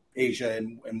 in Asia,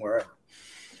 and wherever.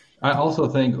 I also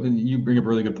think you bring up a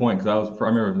really good point, because I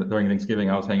remember during Thanksgiving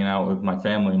I was hanging out with my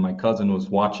family, and my cousin was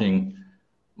watching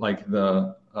like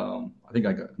I think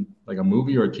like a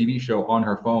movie or a TV show on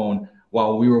her phone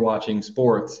while we were watching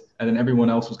sports, and then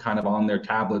everyone else was kind of on their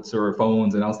tablets or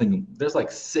phones, and I was thinking, there's like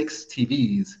 6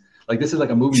 TVs. Like, this is like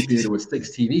a movie theater with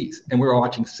 6 TVs, and we were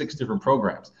watching 6 different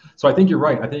programs. So I think you're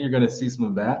right. I think you're going to see some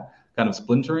of that kind of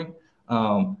splintering.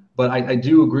 But I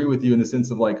do agree with you in the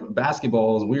sense of like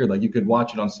basketball is weird. Like, you could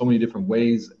watch it on so many different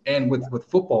ways, and with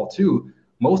football too.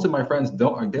 Most of my friends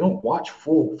don't watch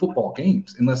full football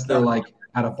games unless they're like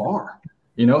at a bar,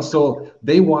 so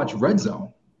they watch Red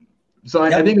Zone, So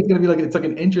I think it's going to be it's like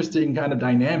an interesting kind of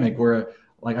dynamic where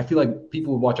like I feel like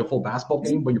people would watch a full basketball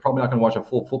game, but you're probably not going to watch a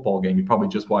full football game. You probably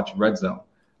just watch Red Zone.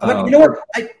 But you know what?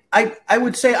 I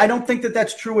would say I don't think that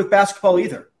that's true with basketball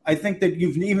either. I think that you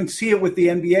even see it with the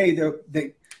NBA.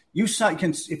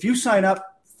 If you sign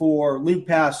up for League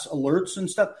Pass alerts and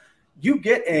stuff, you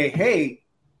get hey,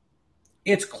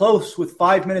 it's close with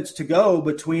 5 minutes to go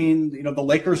between the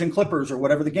Lakers and Clippers or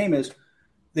whatever the game is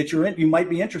that you might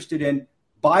be interested in.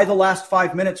 Buy the last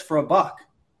 5 minutes for $1,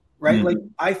 right? Mm-hmm.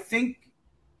 Like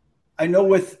I know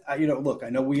look, I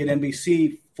know we at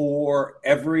NBC for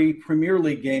every Premier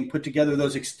League game put together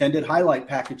those extended highlight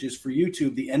packages for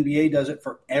YouTube. The NBA does it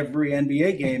for every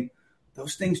NBA game.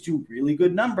 Those things do really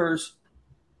good numbers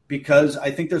because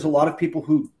I think there's a lot of people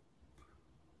who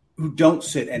don't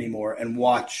sit anymore and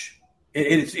watch.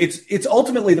 It's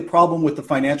ultimately the problem with the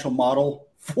financial model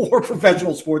for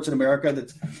professional sports in America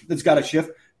that's got to shift.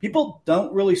 People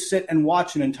don't really sit and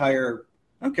watch an entire,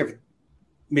 I don't care if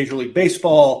Major League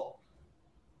Baseball,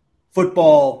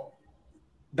 football,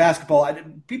 basketball.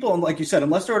 People, like you said,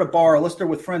 unless they're at a bar, unless they're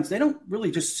with friends, they don't really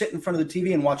just sit in front of the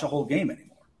TV and watch a whole game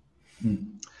anymore.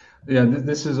 Yeah,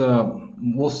 this is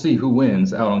we'll see who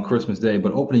wins out on Christmas Day,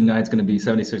 but opening night's going to be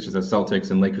 76ers at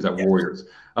Celtics and Lakers at Warriors.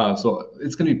 So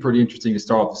it's going to be pretty interesting to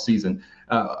start off the season.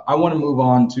 I want to move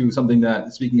on to something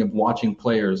that, speaking of watching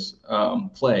players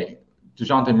play,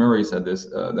 DeJounte Murray said this,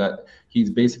 that he's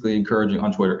basically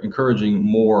encouraging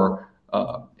more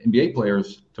NBA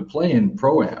players to play in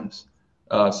pro-ams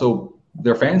so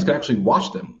their fans could actually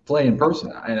watch them play in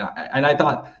person. And I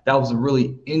thought that was a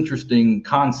really interesting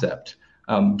concept,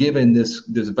 given this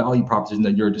value proposition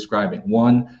that you're describing.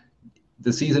 One,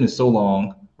 the season is so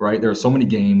long, right? There are so many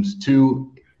games.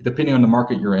 Two, depending on the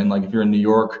market you're in, like if you're in New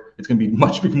York, it's going to be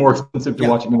much more expensive to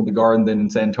watch a game at the Garden than in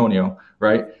San Antonio,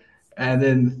 right? And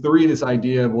then three, this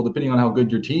idea of, well, depending on how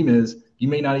good your team is, you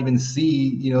may not even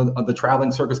see, the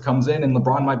traveling circus comes in and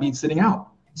LeBron might be sitting out.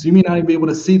 So you may not even be able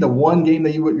to see the one game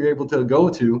that you're able to go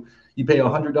to. You pay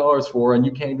 $100 for, and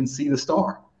you can't even see the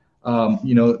star.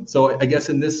 So I guess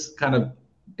in this kind of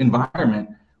environment,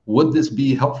 would this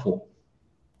be helpful?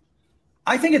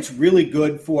 I think it's really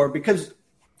good because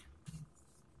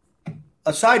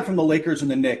aside from the Lakers and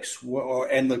the Knicks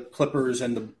and the Clippers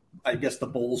and I guess the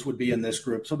Bulls would be in this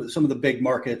group. So some of the big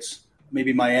markets,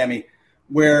 maybe Miami,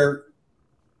 where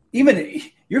even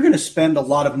you're going to spend a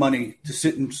lot of money to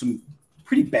sit in some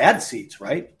pretty bad seats,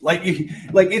 right?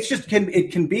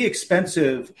 It can be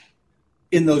expensive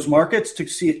in those markets to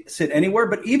sit anywhere.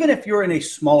 But even if you're in a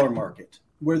smaller market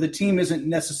where the team isn't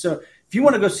necessarily, if you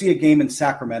want to go see a game in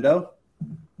Sacramento,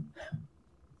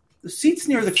 the seats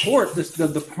near the court,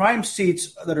 the prime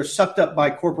seats that are sucked up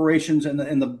by corporations and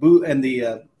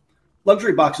the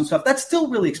luxury box and stuff, that's still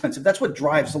really expensive. That's what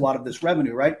drives a lot of this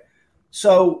revenue, right?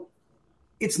 So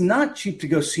it's not cheap to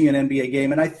go see an NBA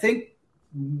game. And I think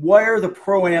where the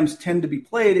pro-ams tend to be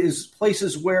played is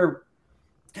places where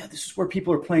this is where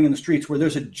people are playing in the streets, where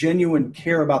there's a genuine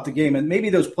care about the game. And maybe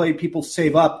those people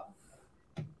save up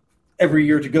every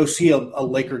year to go see a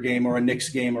Laker game or a Knicks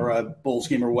game or a Bulls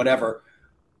game or whatever.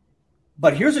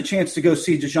 But here's a chance to go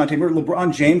see DeJounte Murray.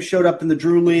 LeBron James showed up in the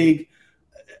Drew League.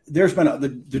 There's been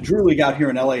the Drew League out here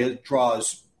in LA. It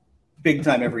draws big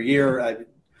time every year.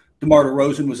 DeMar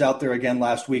DeRozan was out there again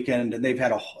last weekend, and they've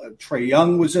had Trae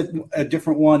Young was at a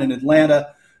different one in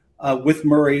Atlanta with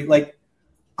Murray. Like,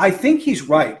 I think he's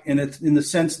right in the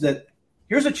sense that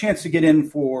here's a chance to get in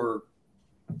for.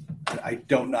 I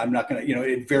don't know. I'm not going to.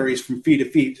 It varies from fee to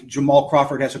fee. Jamal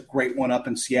Crawford has a great one up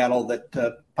in Seattle that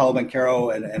Paolo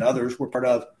Banchero and others were part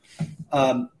of.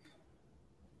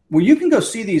 Where you can go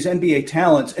see these NBA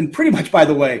talents and pretty much, by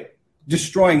the way,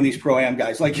 destroying these pro-am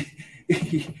guys. Like,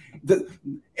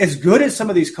 as good as some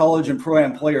of these college and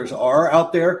pro-am players are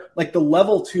out there, like the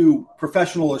level to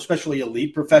professional, especially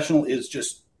elite professional, is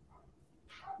just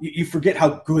you forget how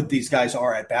good these guys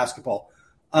are at basketball.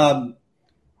 Trae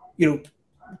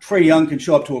Young can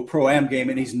show up to a pro-am game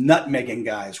and he's nutmegging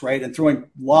guys, right, and throwing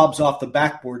lobs off the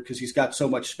backboard because he's got so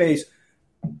much space.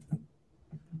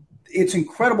 It's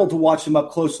incredible to watch them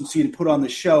up close and see and put on the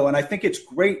show. And I think it's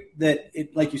great that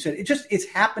like you said, it's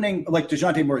happening like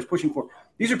DeJounte Murray is pushing for.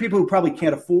 These are people who probably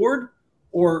can't afford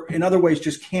or in other ways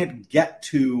just can't get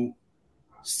to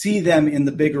see them in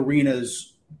the big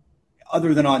arenas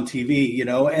other than on TV,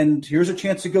 and here's a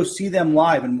chance to go see them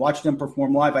live and watch them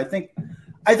perform live. I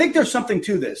think there's something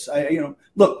to this.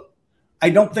 Look, I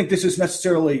don't think this is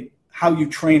necessarily how you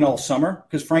train all summer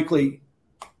because frankly,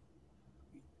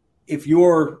 if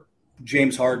you're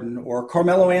James Harden or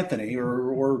Carmelo Anthony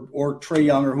or Trae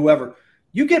Young or whoever,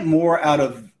 you get more out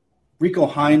of Rico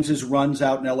Hines' runs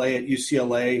out in LA at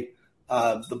UCLA,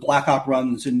 the Blackhawk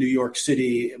runs in New York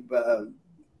City.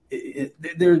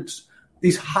 There's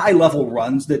these high-level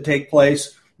runs that take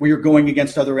place where you're going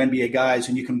against other NBA guys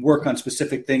and you can work on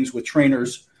specific things with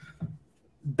trainers.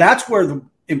 That's where the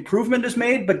improvement is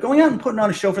made. But going out and putting on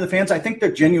a show for the fans, I think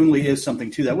there genuinely is something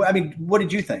to that. I mean, what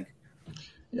did you think?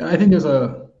 Yeah, I think there's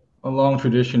a long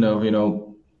tradition of,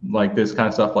 like this kind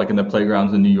of stuff, like in the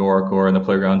playgrounds in New York or in the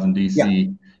playgrounds in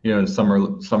DC,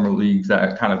 summer leagues,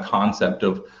 that kind of concept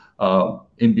of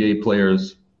NBA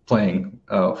players playing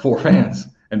for fans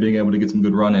and being able to get some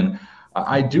good run in.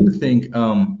 I do think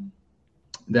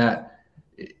that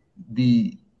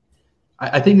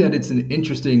I think that it's an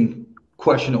interesting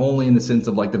question only in the sense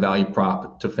of like the value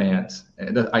prop to fans.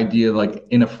 The idea like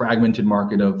in a fragmented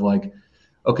market of like,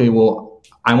 okay, well,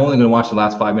 I'm only going to watch the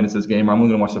last 5 minutes of this game, or I'm only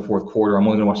going to watch the fourth quarter, I'm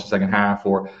only going to watch the second half,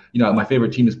 or my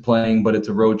favorite team is playing, but it's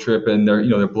a road trip and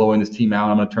they're blowing this team out,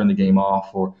 I'm going to turn the game off.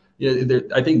 Or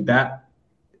I think that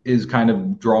is kind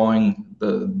of drawing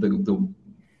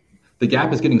the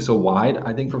gap is getting so wide,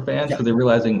 I think, for fans, because they're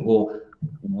realizing, well,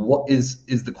 what is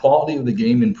the quality of the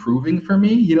game improving for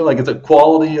me? Like, is the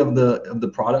quality of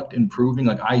the product improving?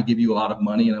 Like, I give you a lot of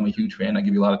money and I'm a huge fan. I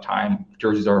give you a lot of time.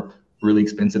 Jerseys are really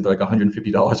expensive. They're like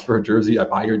 $150 for a jersey. I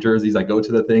buy your jerseys. I go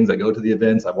to the things. I go to the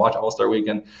events. I watch All-Star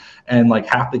Weekend. And like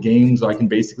half the games I can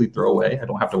basically throw away. I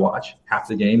don't have to watch half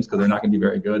the games because they're not going to be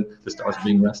very good. The stars are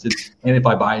being rested. And if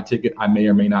I buy a ticket, I may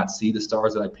or may not see the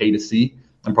stars that I pay to see.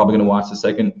 I'm probably going to watch the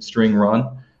second string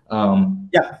run. And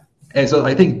so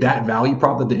I think that value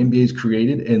prop that the NBA has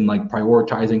created in like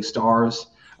prioritizing stars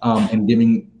and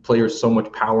giving players so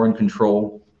much power and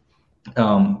control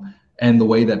and the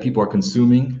way that people are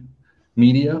consuming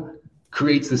media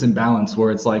creates this imbalance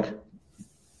where it's like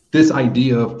this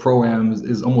idea of pro-am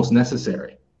is almost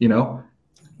necessary,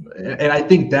 And I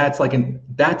think that's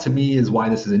that to me is why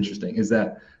this is interesting, is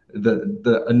that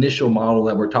the initial model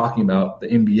that we're talking about, the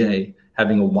NBA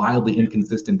having a wildly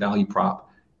inconsistent value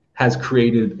prop, has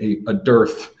created a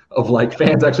dearth of like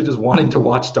fans actually just wanting to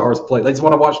watch stars play. They just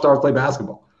want to watch stars play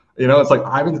basketball. It's like,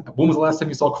 when was the last time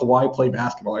you saw Kawhi play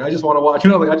basketball? Like, I just want to watch,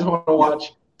 I just want to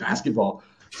watch basketball.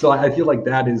 So I feel like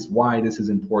that is why this is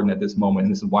important at this moment,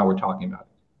 and this is why we're talking about it.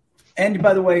 And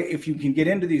by the way, if you can get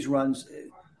into these runs,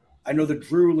 I know the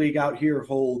Drew League out here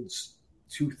holds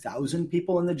 2,000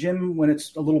 people in the gym, when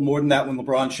it's a little more than that when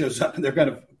LeBron shows up and they're kind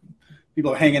of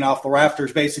people are hanging off the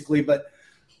rafters basically. But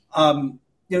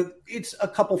it's a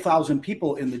couple thousand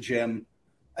people in the gym.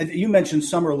 You mentioned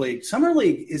Summer League. Summer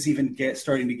League is even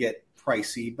starting to get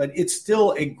pricey, but it's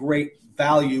still a great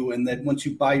value in that once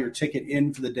you buy your ticket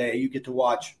in for the day, you get to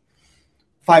watch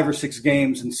 5 or 6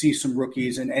 games and see some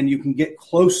rookies, and you can get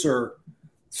closer,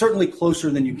 certainly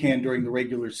closer than you can during the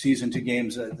regular season to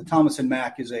games. The Thomas and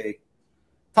Mack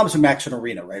Mac's an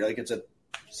arena, right? Like, it's a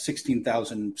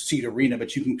 16,000 seat arena,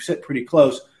 but you can sit pretty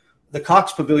close. The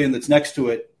Cox Pavilion that's next to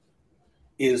it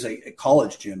is a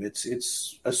college gym. It's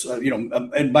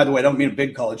and by the way, I don't mean a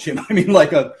big college gym. I mean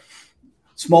like a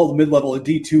small to mid-level, a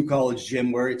D2 college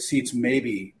gym where it seats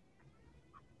maybe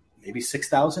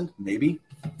 6,000, maybe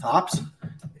tops,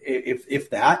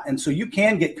 if that. And so you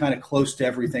can get kind of close to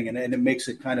everything, and it makes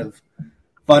it kind of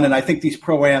fun. And I think these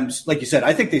pro-ams, like you said,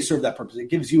 I think they serve that purpose. It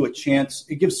gives you a chance.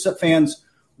 It gives fans,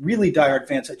 really diehard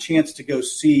fans, a chance to go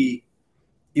see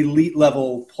elite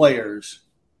level players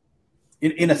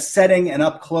in a setting and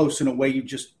up close in a way you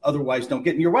just otherwise don't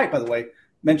get. And you're right, by the way,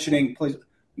 mentioning plays.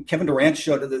 Kevin Durant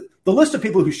showed the list of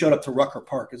people who showed up to Rucker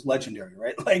Park is legendary,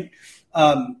 right? Like,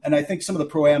 and I think some of the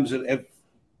pro-ams have, I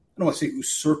don't want to say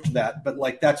usurped that, but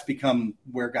like that's become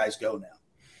where guys go now.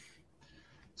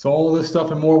 So all this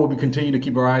stuff and more, we'll be continuing to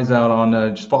keep our eyes out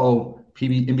on. Just follow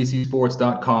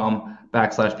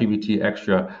NBCsports.com/PBT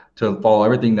Extra to follow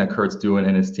everything that Kurt's doing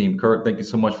and his team. Kurt, thank you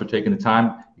so much for taking the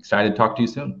time. Excited to talk to you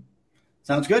soon.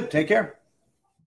 Sounds good. Take care.